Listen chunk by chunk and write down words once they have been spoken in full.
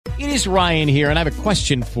It is Ryan here, and I have a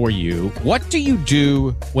question for you. What do you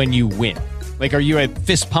do when you win? Like, are you a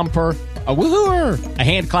fist pumper, a woohooer, a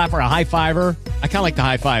hand clapper, a high fiver? I kind of like the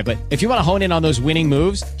high five, but if you want to hone in on those winning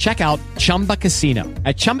moves, check out Chumba Casino.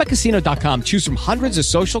 At ChumbaCasino.com, choose from hundreds of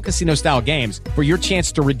social casino-style games for your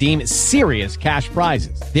chance to redeem serious cash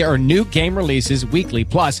prizes. There are new game releases weekly,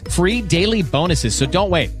 plus free daily bonuses. So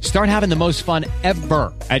don't wait. Start having the most fun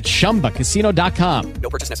ever at ChumbaCasino.com. No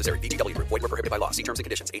purchase necessary. VGW. Void where prohibited by law. See terms and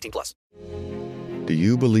conditions. 18+. Do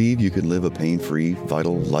you believe you can live a pain-free,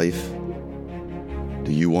 vital life?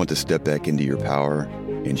 Do you want to step back into your power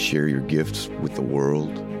and share your gifts with the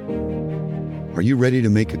world? Are you ready to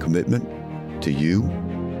make a commitment to you?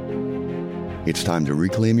 It's time to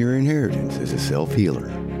reclaim your inheritance as a self-healer.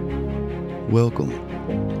 Welcome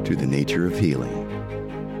to the Nature of Healing.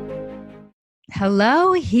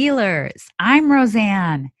 Hello, healers. I'm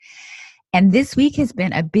Roseanne, and this week has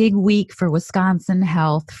been a big week for Wisconsin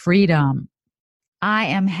health freedom. I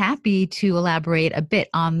am happy to elaborate a bit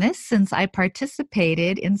on this since I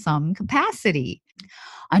participated in some capacity.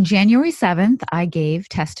 On January 7th, I gave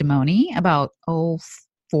testimony about,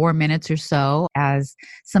 4 minutes or so as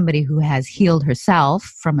somebody who has healed herself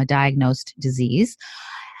from a diagnosed disease.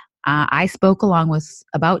 I spoke along with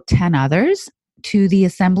about 10 others to the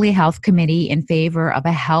Assembly Health Committee in favor of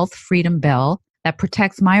a health freedom bill that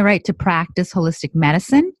protects my right to practice holistic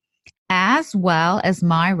medicine, as well as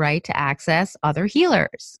my right to access other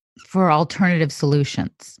healers for alternative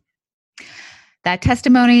solutions. That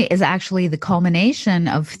testimony is actually the culmination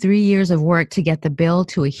of 3 years of work to get the bill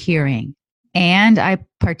to a hearing. And I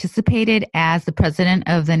participated as the president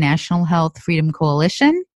of the National Health Freedom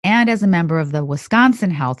Coalition and as a member of the Wisconsin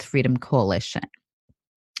Health Freedom Coalition.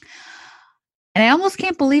 And I almost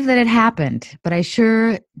can't believe that it happened, but I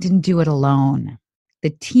sure didn't do it alone. The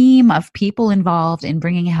team of people involved in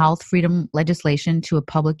bringing health freedom legislation to a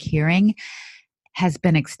public hearing has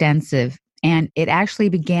been extensive, and it actually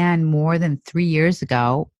began more than 3 years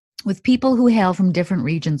ago with people who hail from different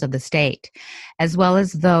regions of the state, as well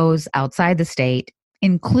as those outside the state,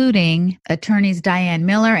 including attorneys Diane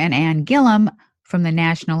Miller and Ann Gillum from the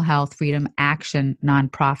National Health Freedom Action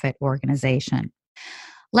nonprofit organization.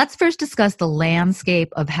 Let's first discuss the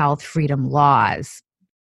landscape of health freedom laws.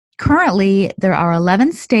 Currently, there are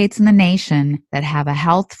 11 states in the nation that have a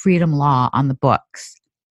health freedom law on the books.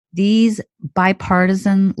 These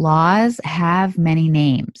bipartisan laws have many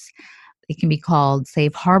names. They can be called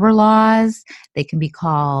safe harbor laws. They can be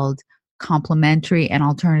called complementary and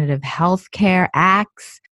alternative health care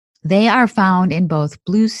acts. They are found in both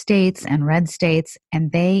blue states and red states,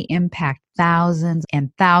 and they impact thousands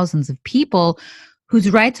and thousands of people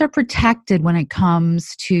whose rights are protected when it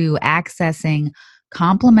comes to accessing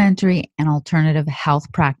complementary and alternative health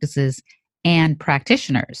practices and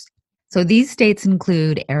practitioners. So these states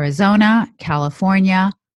include Arizona,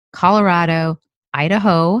 California, Colorado,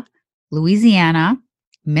 Idaho, Louisiana,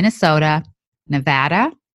 Minnesota,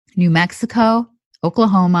 Nevada, New Mexico,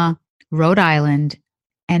 Oklahoma, Rhode Island,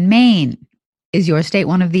 and Maine. Is your state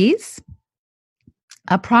one of these?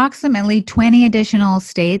 Approximately 20 additional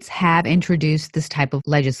states have introduced this type of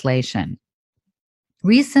legislation.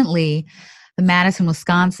 Recently, the Madison,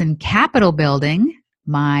 Wisconsin Capitol building,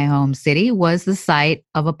 my home city, was the site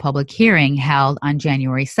of a public hearing held on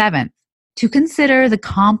January 7th to consider the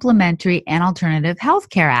Complementary and Alternative Health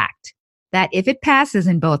Care Act that, if it passes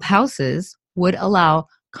in both houses, would allow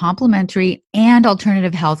complementary and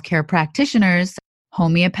alternative health care practitioners,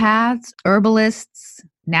 homeopaths, herbalists,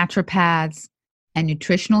 naturopaths, and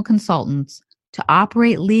nutritional consultants to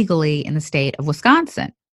operate legally in the state of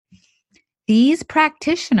Wisconsin. These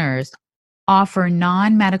practitioners offer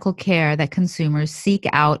non-medical care that consumers seek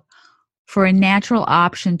out for a natural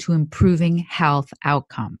option to improving health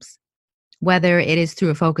outcomes, whether it is through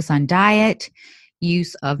a focus on diet,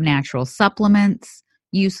 use of natural supplements,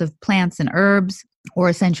 use of plants and herbs, or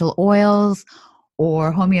essential oils,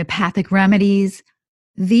 or homeopathic remedies.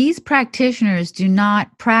 These practitioners do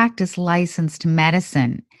not practice licensed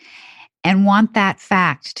medicine and want that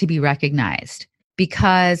fact to be recognized.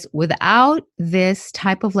 Because without this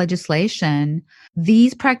type of legislation,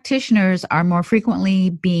 these practitioners are more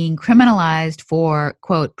frequently being criminalized for,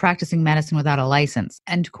 quote, practicing medicine without a license,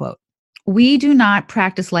 end quote. We do not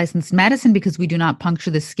practice licensed medicine because we do not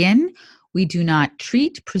puncture the skin. We do not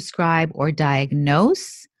treat, prescribe, or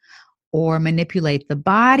diagnose or manipulate the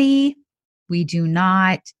body. We do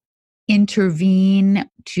not intervene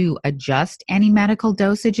to adjust any medical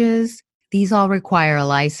dosages. These all require a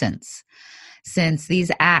license, since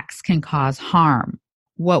these acts can cause harm.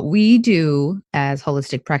 What we do as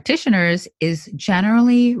holistic practitioners is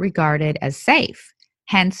generally regarded as safe,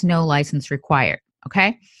 hence no license required,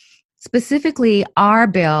 okay? Specifically, our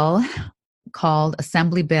bill, called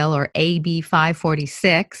Assembly Bill or AB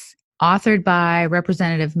 546, authored by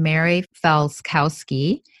Representative Mary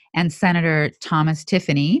Felskowski and Senator Thomas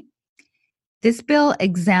Tiffany. This bill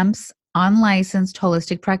exempts unlicensed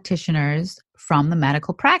holistic practitioners from the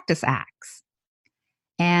Medical Practice Acts.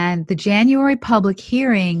 And the January public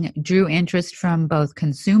hearing drew interest from both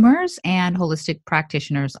consumers and holistic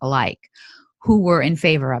practitioners alike who were in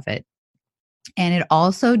favor of it. And it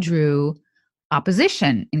also drew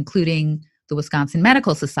opposition, including the Wisconsin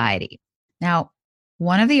Medical Society. Now,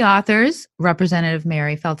 one of the authors, Representative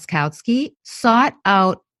Mary Felskowski, sought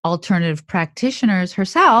out alternative practitioners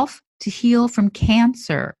herself to heal from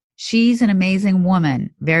cancer. She's an amazing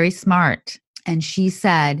woman, very smart. And she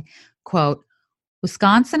said, quote,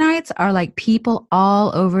 Wisconsinites are like people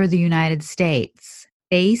all over the United States.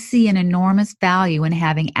 They see an enormous value in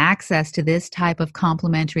having access to this type of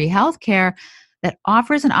complementary health care that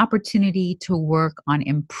offers an opportunity to work on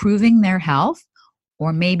improving their health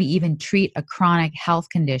or maybe even treat a chronic health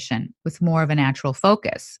condition with more of a natural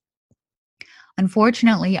focus.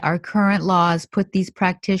 Unfortunately, our current laws put these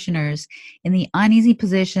practitioners in the uneasy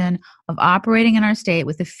position of operating in our state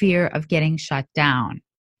with the fear of getting shut down.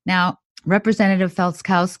 Now, Representative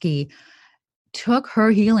Felskowski took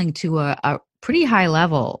her healing to a pretty high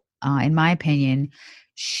level, in my opinion.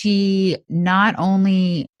 She not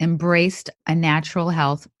only embraced a natural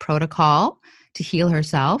health protocol to heal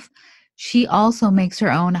herself, she also makes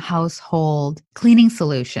her own household cleaning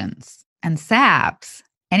solutions and salves.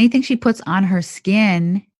 Anything she puts on her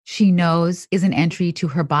skin, she knows is an entry to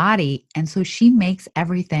her body, and so she makes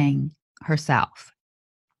everything herself.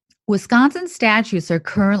 Wisconsin statutes are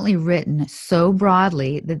currently written so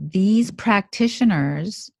broadly that these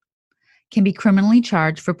practitioners can be criminally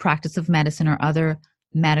charged for practice of medicine or other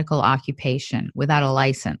medical occupation without a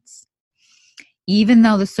license, even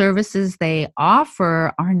though the services they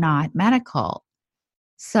offer are not medical.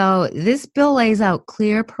 So this bill lays out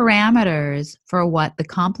clear parameters for what the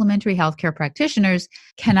complementary healthcare practitioners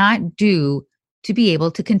cannot do to be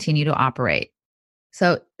able to continue to operate.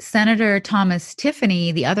 So Senator Thomas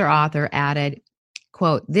Tiffany, the other author, added,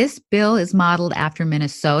 quote, this bill is modeled after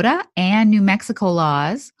Minnesota and New Mexico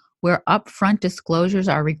laws where upfront disclosures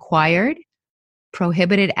are required,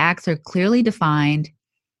 prohibited acts are clearly defined,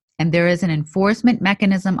 and there is an enforcement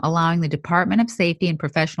mechanism allowing the Department of Safety and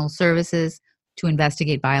Professional Services to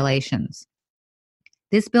investigate violations.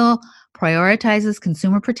 This bill prioritizes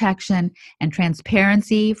consumer protection and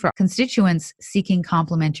transparency for constituents seeking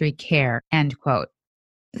complementary care, end quote.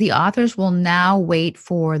 The authors will now wait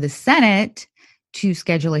for the Senate to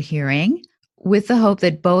schedule a hearing with the hope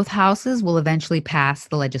that both houses will eventually pass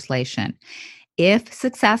the legislation. If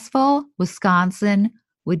successful, Wisconsin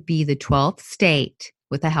would be the 12th state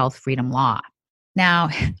with a health freedom law. Now,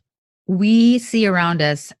 we see around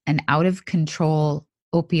us an out-of-control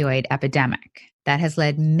opioid epidemic that has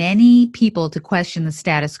led many people to question the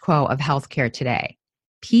status quo of healthcare today.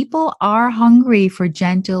 People are hungry for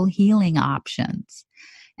gentle healing options.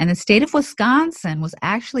 And the state of Wisconsin was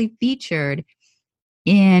actually featured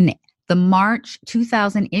in the March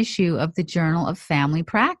 2000 issue of the Journal of Family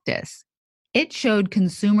Practice. It showed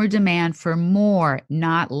consumer demand for more,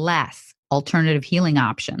 not less, alternative healing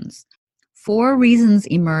options. 4 reasons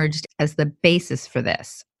emerged as the basis for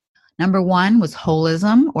this. Number 1 was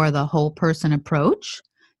holism, or the whole person approach.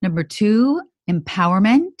 Number 2,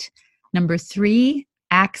 empowerment. Number 3,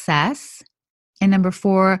 access. And number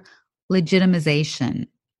 4, legitimization.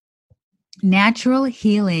 Natural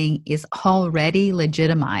healing is already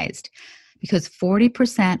legitimized because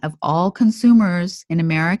 40% of all consumers in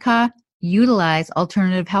America utilize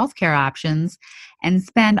alternative healthcare options and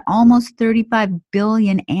spend almost $35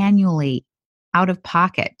 billion annually out of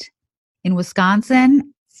pocket. In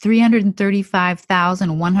Wisconsin,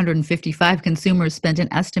 335,155 consumers spent an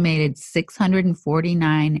estimated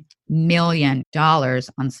 $649 million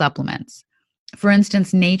on supplements. For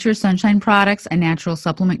instance, Nature Sunshine Products, a natural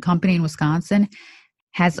supplement company in Wisconsin,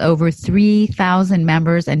 has over 3,000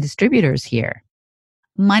 members and distributors here.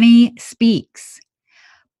 Money speaks,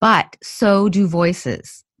 but so do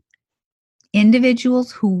voices.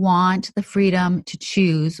 Individuals who want the freedom to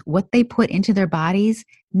choose what they put into their bodies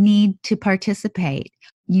need to participate.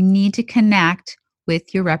 You need to connect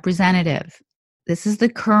with your representative. This is the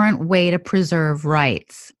current way to preserve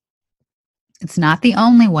rights. It's not the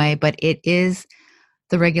only way, but it is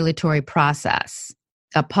the regulatory process,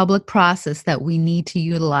 a public process that we need to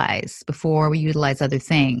utilize before we utilize other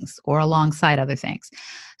things or alongside other things.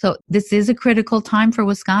 So this is a critical time for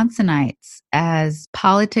Wisconsinites, as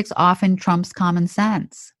politics often trumps common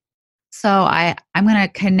sense. So I'm going to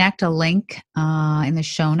connect a link in the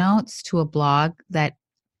show notes to a blog that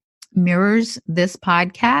mirrors this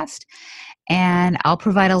podcast. And I'll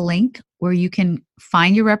provide a link where you can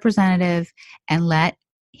find your representative and let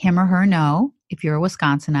him or her know, if you're a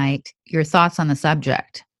Wisconsinite, your thoughts on the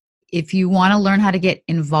subject. If you want to learn how to get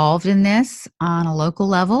involved in this on a local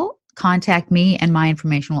level, contact me and my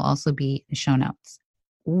information will also be in the show notes.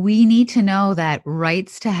 We need to know that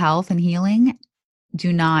rights to health and healing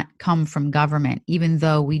do not come from government, even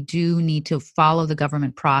though we do need to follow the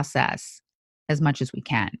government process as much as we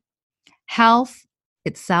can. Health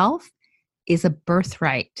itself is a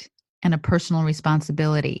birthright and a personal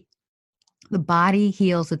responsibility. The body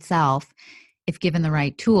heals itself if given the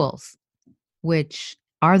right tools, which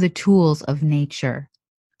are the tools of nature.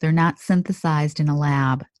 They're not synthesized in a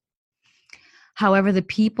lab. However, the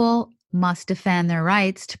people must defend their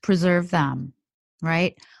rights to preserve them,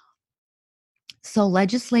 right? So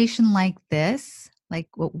legislation like this, like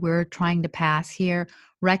what we're trying to pass here,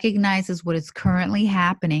 recognizes what is currently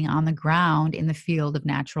happening on the ground in the field of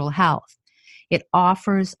natural health. It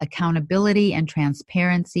offers accountability and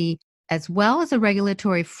transparency, as well as a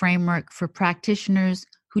regulatory framework for practitioners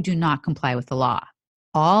who do not comply with the law.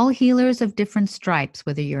 All healers of different stripes,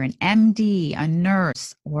 whether you're an MD, a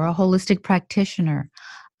nurse, or a holistic practitioner,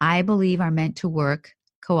 I believe are meant to work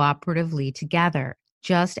cooperatively together,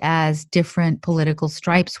 just as different political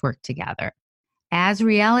stripes work together. As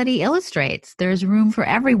reality illustrates, there's room for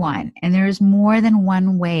everyone, and there's more than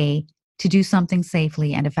one way to do something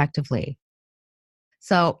safely and effectively.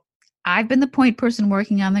 So I've been the point person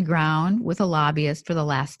working on the ground with a lobbyist for the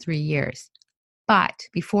last 3 years. But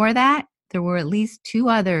before that, there were at least 2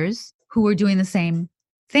 others who were doing the same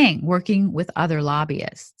thing, working with other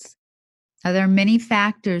lobbyists. Now, there are many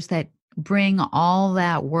factors that bring all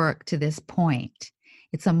that work to this point.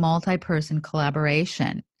 It's a multi-person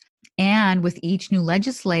collaboration. And with each new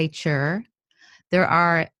legislature, there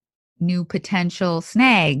are new potential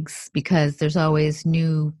snags because there's always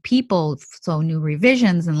new people, so new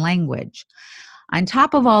revisions and language. On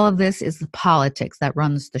top of all of this is the politics that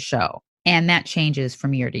runs the show, and that changes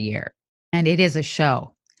from year to year. And it is a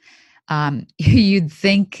show. You'd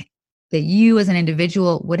think that you as an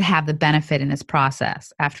individual would have the benefit in this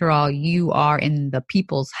process. After all, you are in the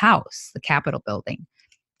people's house, the Capitol building,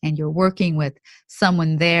 and you're working with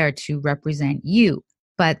someone there to represent you.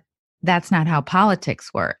 But that's not how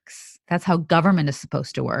politics works. That's how government is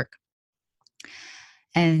supposed to work.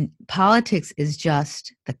 And politics is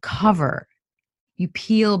just the cover. You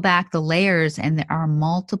peel back the layers and there are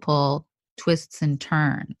multiple twists and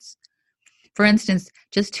turns. For instance,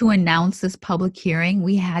 just to announce this public hearing,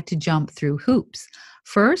 we had to jump through hoops.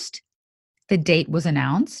 First, the date was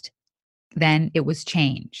announced, then it was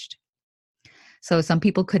changed. So some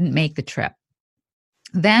people couldn't make the trip.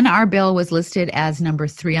 Then our bill was listed as number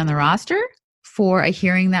 3 on the roster for a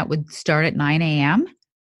hearing that would start at 9 a.m.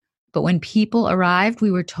 But when people arrived,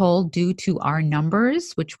 we were told due to our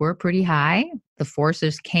numbers, which were pretty high, the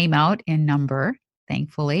forces came out in number,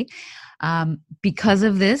 thankfully. Because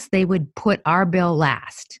of this, they would put our bill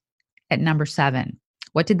last at number 7.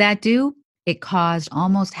 What did that do? It caused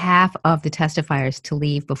almost half of the testifiers to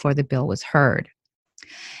leave before the bill was heard.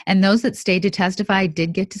 And those that stayed to testify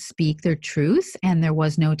did get to speak their truth, and there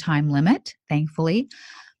was no time limit, thankfully.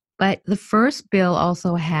 But the first bill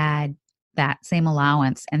also had that same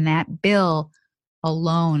allowance, and that bill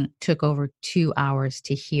alone took over 2 hours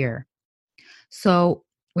to hear. So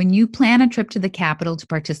when you plan a trip to the Capitol to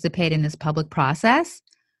participate in this public process,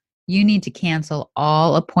 you need to cancel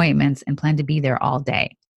all appointments and plan to be there all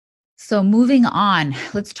day. So moving on,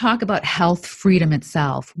 let's talk about health freedom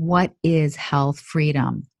itself. What is health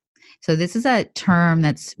freedom? So this is a term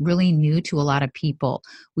that's really new to a lot of people.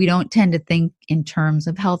 We don't tend to think in terms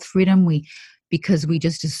of health freedom because we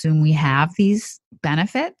just assume we have these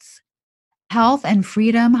benefits. Health and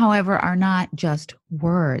freedom, however, are not just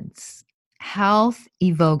words. Health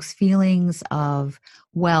evokes feelings of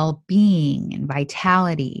well-being and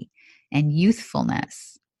vitality and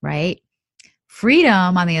youthfulness, right?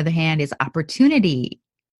 Freedom, on the other hand, is opportunity,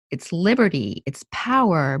 it's liberty, it's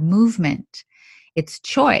power, movement, it's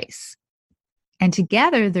choice. And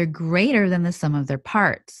together, they're greater than the sum of their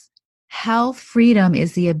parts. Health freedom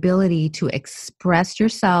is the ability to express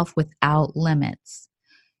yourself without limits,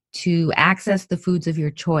 to access the foods of your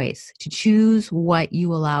choice, to choose what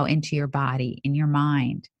you allow into your body, in your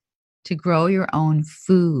mind, to grow your own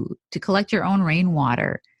food, to collect your own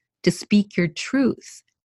rainwater, to speak your truth,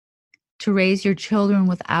 to raise your children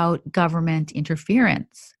without government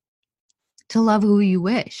interference, to love who you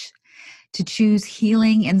wish, to choose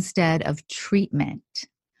healing instead of treatment.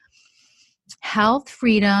 Health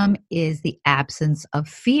freedom is the absence of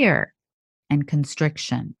fear and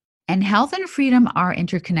constriction. And health and freedom are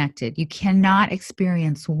interconnected. You cannot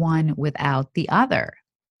experience one without the other.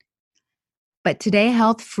 But today,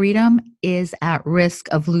 health freedom is at risk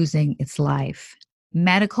of losing its life.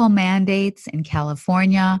 Medical mandates in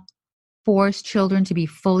California force children to be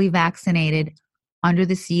fully vaccinated under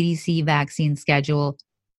the CDC vaccine schedule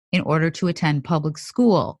in order to attend public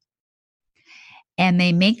school. And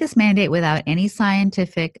they make this mandate without any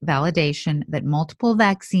scientific validation that multiple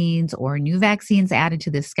vaccines or new vaccines added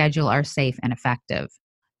to this schedule are safe and effective.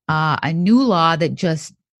 A new law that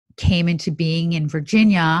just came into being in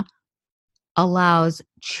Virginia allows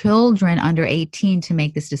children under 18 to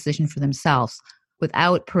make this decision for themselves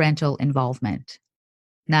without parental involvement.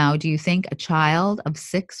 Now, do you think a child of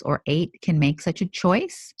 6 or 8 can make such a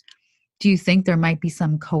choice? Do you think there might be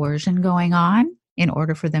some coercion going on in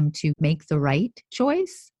order for them to make the right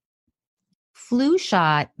choice? Flu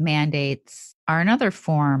shot mandates are another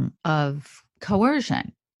form of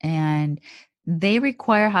coercion, and they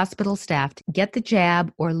require hospital staff to get the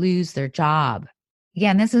jab or lose their job.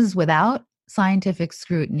 Again, this is without scientific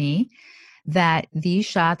scrutiny that these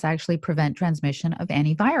shots actually prevent transmission of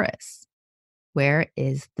any virus. Where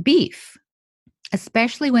is the beef?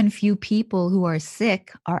 Especially when few people who are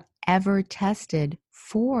sick are ever tested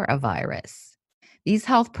for a virus. These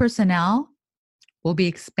health personnel will be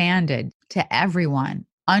expanded to everyone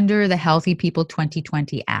under the Healthy People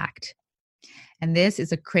 2020 Act. And this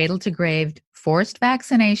is a cradle-to-grave forced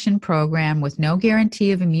vaccination program with no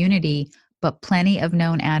guarantee of immunity, but plenty of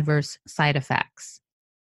known adverse side effects.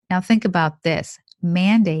 Now think about this.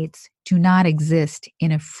 Mandates do not exist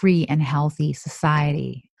in a free and healthy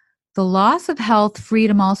society. The loss of health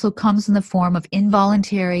freedom also comes in the form of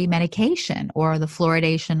involuntary medication or the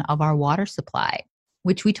fluoridation of our water supply,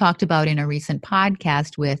 which we talked about in a recent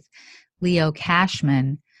podcast with Leo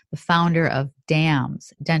Cashman, the founder of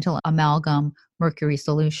DAMS, Dental Amalgam Mercury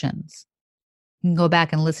Solutions. You can go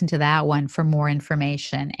back and listen to that one for more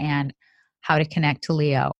information and how to connect to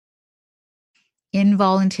Leo.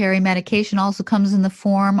 Involuntary medication also comes in the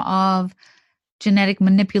form of genetic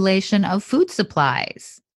manipulation of food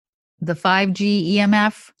supplies. The 5G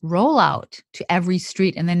EMF rollout to every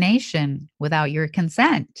street in the nation without your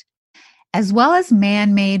consent, as well as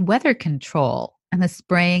man-made weather control and the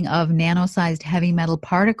spraying of nano-sized heavy metal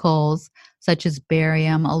particles such as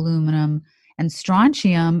barium, aluminum, and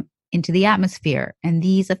strontium into the atmosphere. And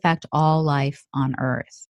these affect all life on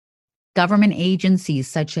Earth. Government agencies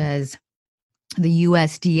such as the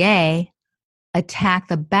USDA attack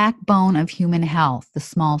the backbone of human health, the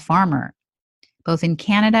small farmer. Both in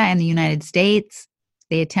Canada and the United States,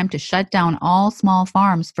 they attempt to shut down all small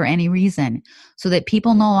farms for any reason so that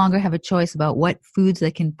people no longer have a choice about what foods they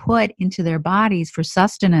can put into their bodies for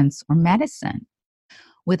sustenance or medicine.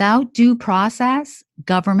 Without due process,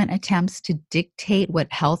 government attempts to dictate what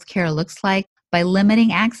healthcare looks like by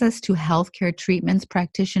limiting access to healthcare treatments,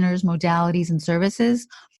 practitioners, modalities, and services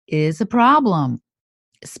is a problem,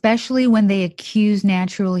 especially when they accuse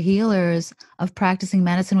natural healers of practicing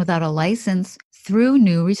medicine without a license through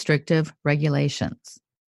new restrictive regulations.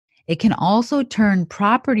 It can also turn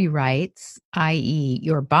property rights, i.e.,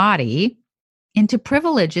 your body, into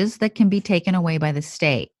privileges that can be taken away by the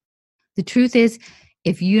state. The truth is,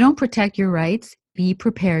 if you don't protect your rights, be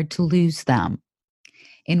prepared to lose them.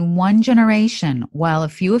 In one generation, while a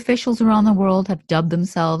few officials around the world have dubbed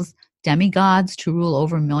themselves demigods to rule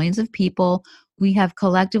over millions of people, we have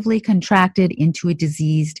collectively contracted into a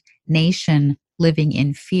diseased nation living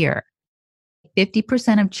in fear.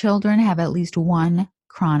 50% of children have at least one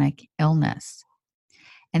chronic illness,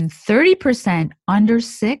 and 30% under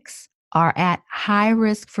 6 are at high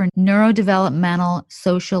risk for neurodevelopmental,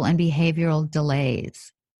 social, and behavioral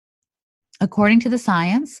delays. According to the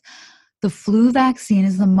science, the flu vaccine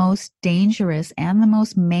is the most dangerous and the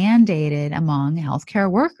most mandated among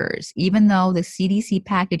healthcare workers, even though the CDC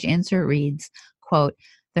package insert reads, quote,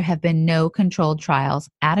 "There have been no controlled trials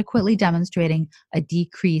adequately demonstrating a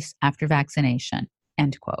decrease after vaccination,"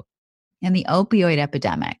 end quote. And the opioid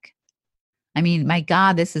epidemic. I mean, my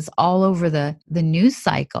God, this is all over the news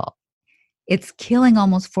cycle. It's killing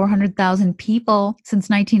almost 400,000 people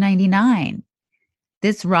since 1999.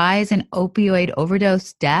 This rise in opioid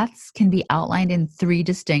overdose deaths can be outlined in 3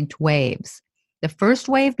 distinct waves. The first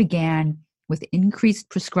wave began with increased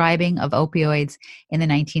prescribing of opioids in the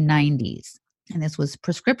 1990s. And this was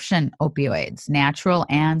prescription opioids, natural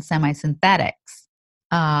and semi-synthetics.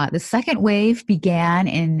 The second wave began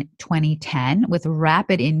in 2010 with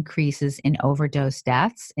rapid increases in overdose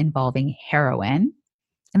deaths involving heroin.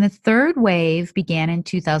 And the third wave began in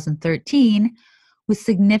 2013 with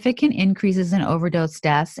significant increases in overdose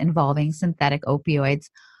deaths involving synthetic opioids,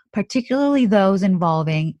 particularly those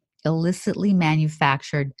involving illicitly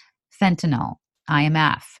manufactured fentanyl,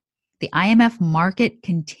 IMF. The IMF market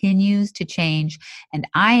continues to change, and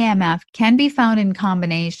IMF can be found in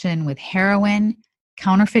combination with heroin,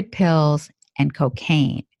 counterfeit pills, and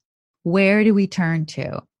cocaine. Where do we turn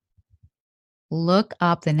to? Look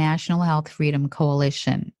up the National Health Freedom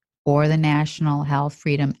Coalition or the National Health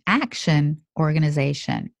Freedom Action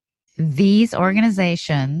Organization. These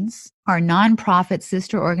organizations are nonprofit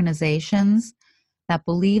sister organizations that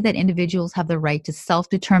believe that individuals have the right to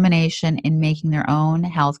self-determination in making their own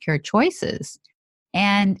healthcare choices.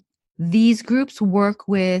 And these groups work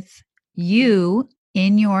with you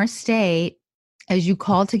in your state as you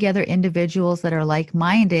call together individuals that are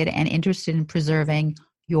like-minded and interested in preserving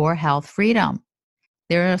your health freedom.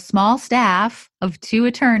 They're a small staff of 2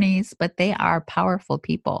 attorneys, but they are powerful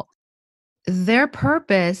people. Their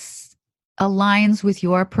purpose aligns with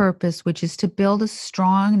your purpose, which is to build a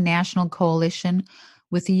strong national coalition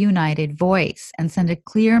with a united voice and send a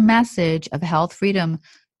clear message of health freedom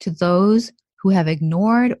to those who have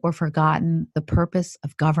ignored or forgotten the purpose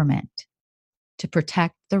of government, to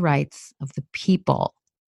protect the rights of the people.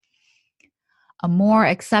 A more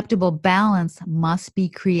acceptable balance must be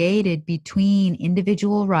created between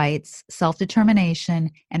individual rights, self-determination,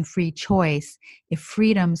 and free choice if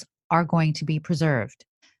freedoms are going to be preserved.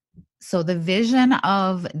 So the vision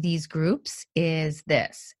of these groups is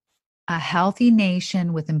this: a healthy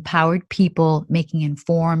nation with empowered people making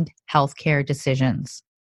informed healthcare decisions.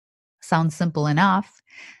 Sounds simple enough.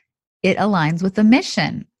 It aligns with the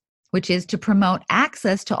mission, which is to promote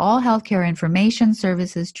access to all healthcare information,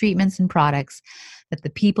 services, treatments, and products that the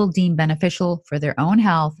people deem beneficial for their own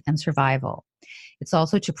health and survival. It's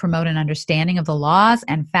also to promote an understanding of the laws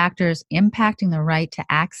and factors impacting the right to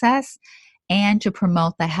access and to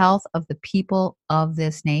promote the health of the people of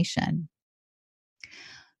this nation.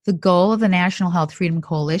 The goal of the National Health Freedom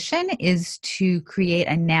Coalition is to create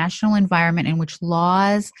a national environment in which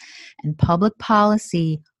laws and public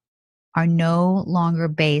policy are no longer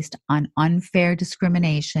based on unfair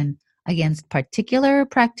discrimination against particular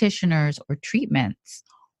practitioners or treatments,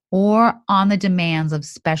 or on the demands of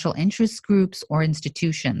special interest groups or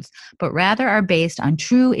institutions, but rather are based on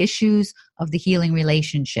true issues of the healing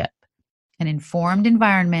relationship, an informed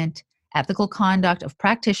environment, ethical conduct of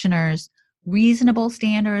practitioners, reasonable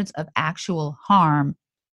standards of actual harm,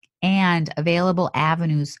 and available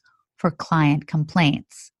avenues for client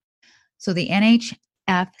complaints. So the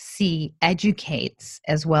NHFC educates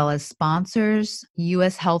as well as sponsors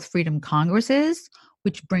U.S. Health Freedom Congresses,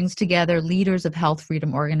 which brings together leaders of health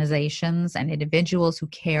freedom organizations and individuals who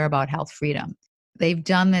care about health freedom. They've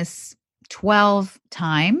done this 12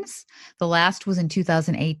 times. The last was in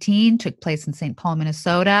 2018, took place in St. Paul,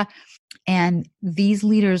 Minnesota. And these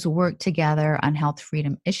leaders work together on health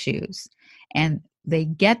freedom issues, and they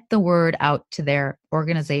get the word out to their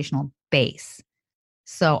organizational base.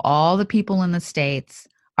 So all the people in the states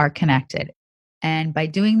are connected. And by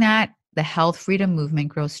doing that, the health freedom movement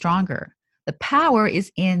grows stronger. The power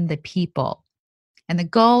is in the people. And the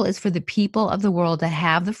goal is for the people of the world to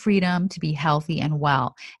have the freedom to be healthy and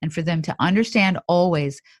well, and for them to understand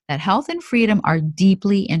always that health and freedom are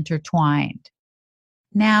deeply intertwined.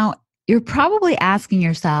 Now, you're probably asking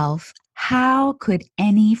yourself, how could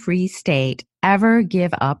any free state ever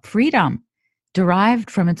give up freedom derived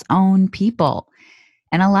from its own people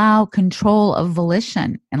and allow control of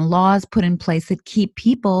volition and laws put in place that keep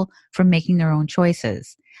people from making their own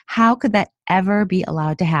choices? How could that ever be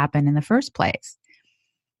allowed to happen in the first place?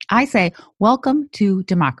 I say, welcome to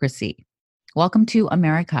democracy. Welcome to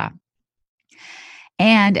America.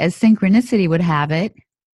 And as synchronicity would have it,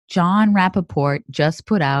 John Rappaport just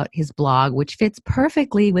put out his blog, which fits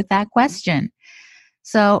perfectly with that question.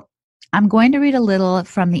 So I'm going to read a little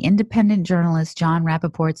from the independent journalist John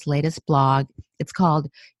Rappaport's latest blog. It's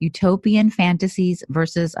called Utopian Fantasies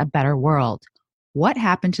versus a Better World. What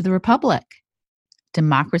happened to the Republic?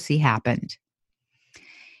 Democracy happened.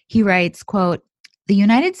 He writes, quote, "The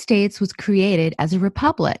United States was created as a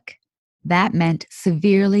republic. That meant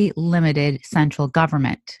severely limited central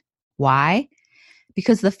government. Why?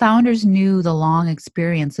 Because the founders knew the long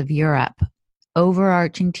experience of Europe,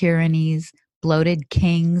 overarching tyrannies, bloated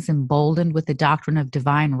kings emboldened with the doctrine of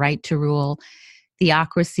divine right to rule,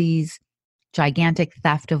 theocracies, gigantic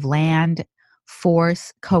theft of land,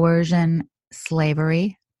 force, coercion,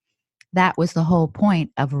 slavery. That was the whole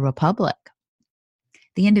point of a republic.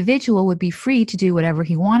 The individual would be free to do whatever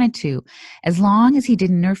he wanted to, as long as he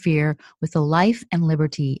didn't interfere with the life and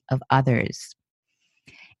liberty of others.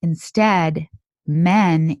 Instead,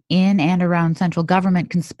 Men in and around central government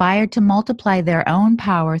conspired to multiply their own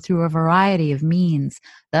power through a variety of means,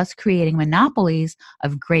 thus creating monopolies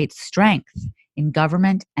of great strength in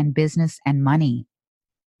government and business and money.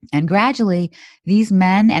 And gradually, these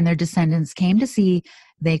men and their descendants came to see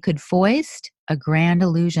they could foist a grand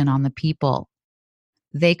illusion on the people.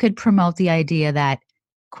 They could promote the idea that,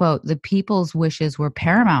 quote, the people's wishes were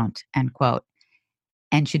paramount, end quote,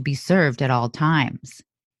 and should be served at all times.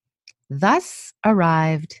 Thus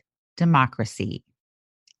arrived democracy,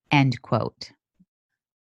 end quote.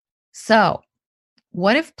 So,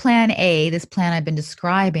 what if plan A, this plan I've been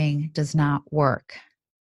describing, does not work?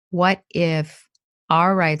 What if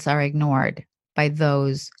our rights are ignored by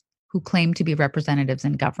those who claim to be representatives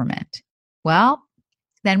in government? Well,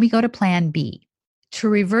 then we go to plan B. To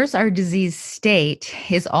reverse our diseased state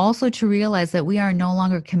is also to realize that we are no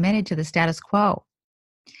longer committed to the status quo.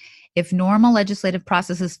 If normal legislative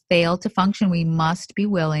processes fail to function, we must be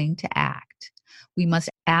willing to act. We must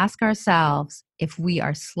ask ourselves if we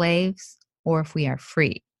are slaves or if we are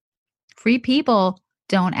free. Free people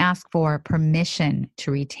don't ask for permission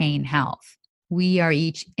to retain health. We are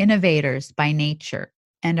each innovators by nature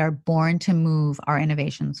and are born to move our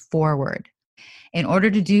innovations forward. In order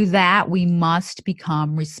to do that, we must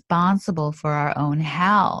become responsible for our own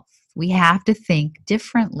health. We have to think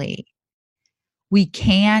differently. We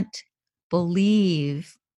can't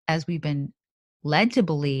believe, as we've been led to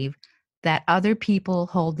believe, that other people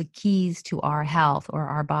hold the keys to our health or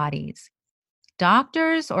our bodies.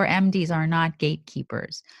 Doctors or MDs are not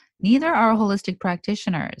gatekeepers. Neither are holistic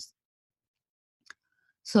practitioners.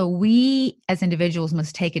 So we as individuals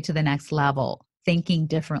must take it to the next level, thinking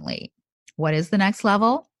differently. What is the next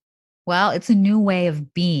level? Well, it's a new way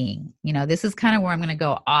of being. This is kind of where I'm going to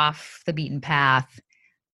go off the beaten path,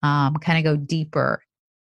 kind of go deeper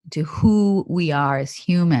to who we are as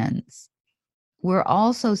humans. We're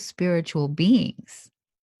also spiritual beings.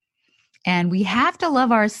 And we have to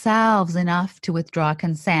love ourselves enough to withdraw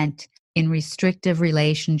consent in restrictive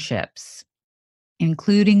relationships,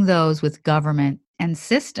 including those with government and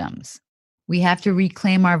systems. We have to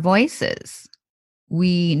reclaim our voices.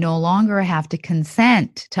 We no longer have to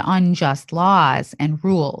consent to unjust laws and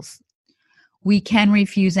rules. We can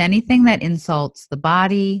refuse anything that insults the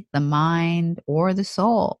body, the mind, or the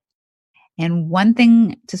soul. And one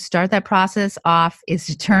thing to start that process off is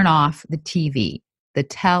to turn off the TV, the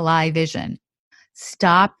television.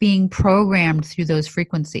 Stop being programmed through those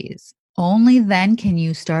frequencies. Only then can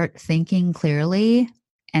you start thinking clearly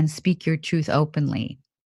and speak your truth openly.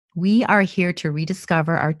 We are here to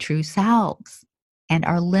rediscover our true selves and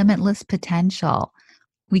our limitless potential.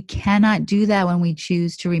 We cannot do that when we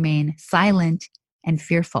choose to remain silent and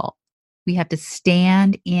fearful. We have to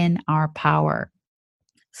stand in our power.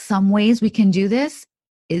 Some ways we can do this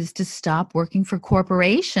is to stop working for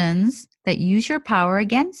corporations that use your power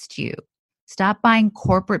against you. Stop buying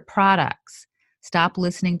corporate products. Stop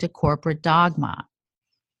listening to corporate dogma.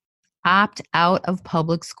 Opt out of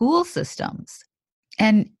public school systems.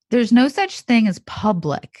 And there's no such thing as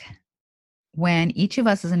public when each of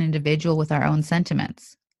us is an individual with our own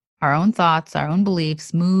sentiments, our own thoughts, our own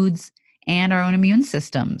beliefs, moods, and our own immune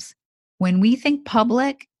systems. When we think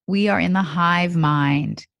public, we are in the hive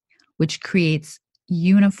mind, which creates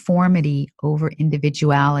uniformity over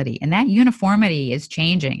individuality. And that uniformity is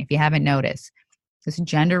changing, if you haven't noticed. This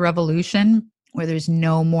gender revolution, where there's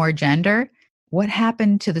no more gender, what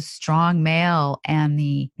happened to the strong male and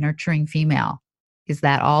the nurturing female? Is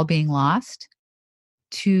that all being lost?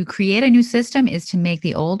 To create a new system is to make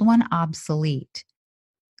the old one obsolete.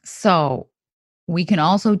 So we can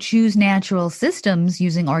also choose natural systems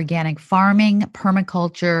using organic farming,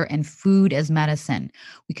 permaculture, and food as medicine.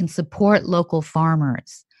 We can support local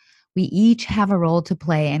farmers. We each have a role to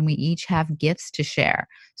play and we each have gifts to share.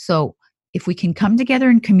 So if we can come together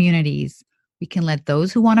in communities, we can let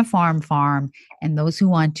those who want to farm, and those who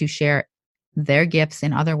want to share their gifts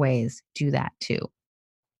in other ways do that too.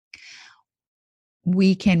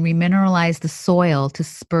 We can remineralize the soil to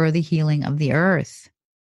spur the healing of the earth.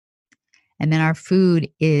 And then our food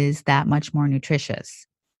is that much more nutritious.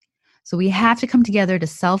 So we have to come together to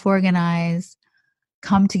self-organize,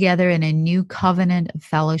 come together in a new covenant of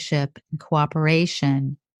fellowship and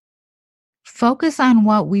cooperation. Focus on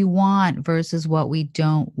what we want versus what we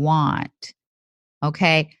don't want.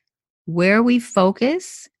 Okay? Where we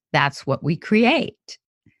focus, that's what we create.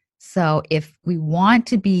 So if we want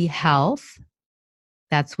to be health,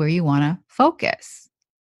 that's where you want to focus.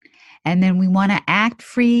 And then we want to act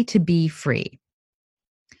free to be free.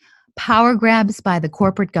 Power grabs by the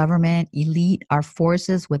corporate government elite are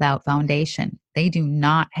forces without foundation. They do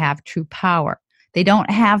not have true power. They don't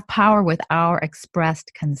have power with our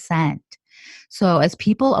expressed consent. So as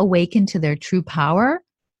people awaken to their true power,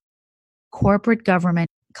 corporate government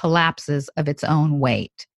collapses of its own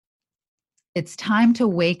weight. It's time to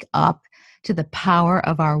wake up to the power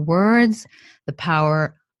of our words, the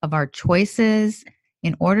power of our choices,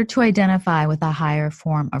 in order to identify with a higher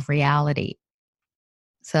form of reality.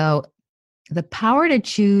 So the power to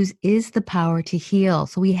choose is the power to heal.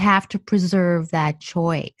 So we have to preserve that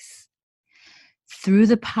choice. Through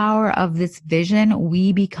the power of this vision,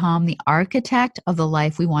 we become the architect of the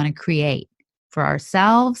life we want to create for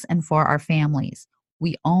ourselves and for our families.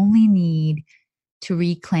 We only need to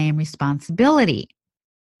reclaim responsibility.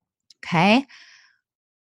 Okay?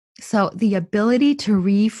 So the ability to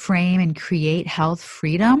reframe and create health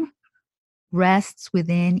freedom rests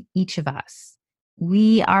within each of us.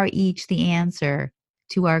 We are each the answer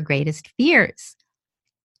to our greatest fears.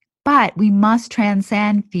 But we must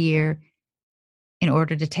transcend fear in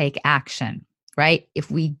order to take action, right?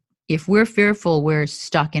 If we're fearful, we're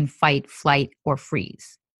stuck in fight, flight, or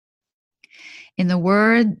freeze. In the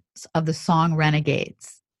words of the song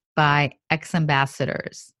Renegades by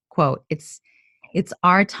ex-ambassadors, quote, it's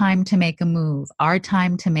our time to make a move, our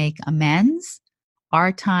time to make amends,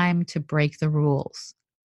 our time to break the rules.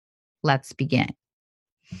 Let's begin.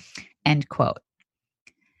 End quote.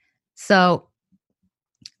 So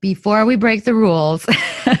before we break the rules,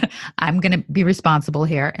 I'm going to be responsible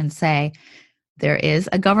here and say there is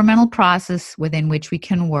a governmental process within which we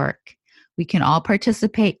can work. We can all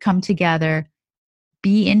participate, come together,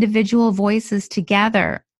 be individual voices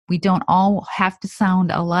together. We don't all have to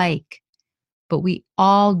sound alike, but we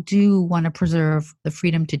all do want to preserve the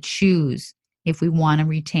freedom to choose if we want to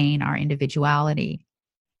retain our individuality.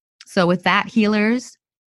 So with that, healers,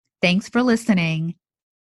 thanks for listening.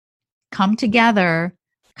 Come together.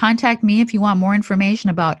 Contact me if you want more information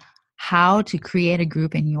about how to create a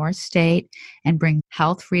group in your state and bring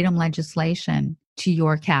health freedom legislation to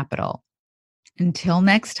your capital. Until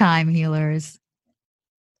next time, healers,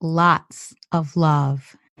 lots of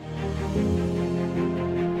love.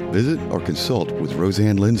 Visit or consult with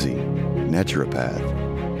Roseanne Lindsay, naturopath,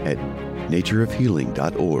 at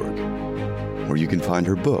natureofhealing.org, or you can find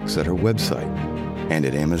her books at her website and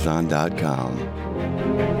at amazon.com.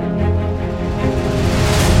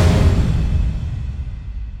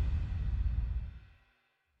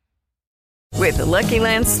 With the Lucky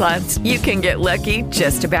Land Slots, you can get lucky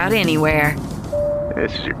just about anywhere.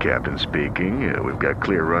 This is your captain speaking. We've got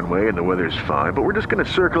clear runway and the weather's fine, but we're just going to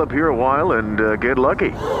circle up here a while and get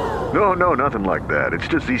lucky. No, nothing like that. It's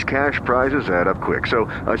just these cash prizes add up quick. So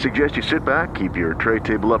I suggest you sit back, keep your tray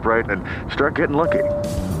table upright, and start getting lucky.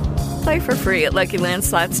 Play for free at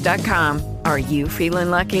LuckyLandSlots.com. Are you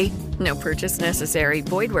feeling lucky? No purchase necessary.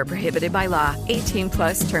 Void where prohibited by law.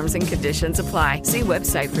 18+ terms and conditions apply. See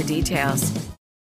website for details.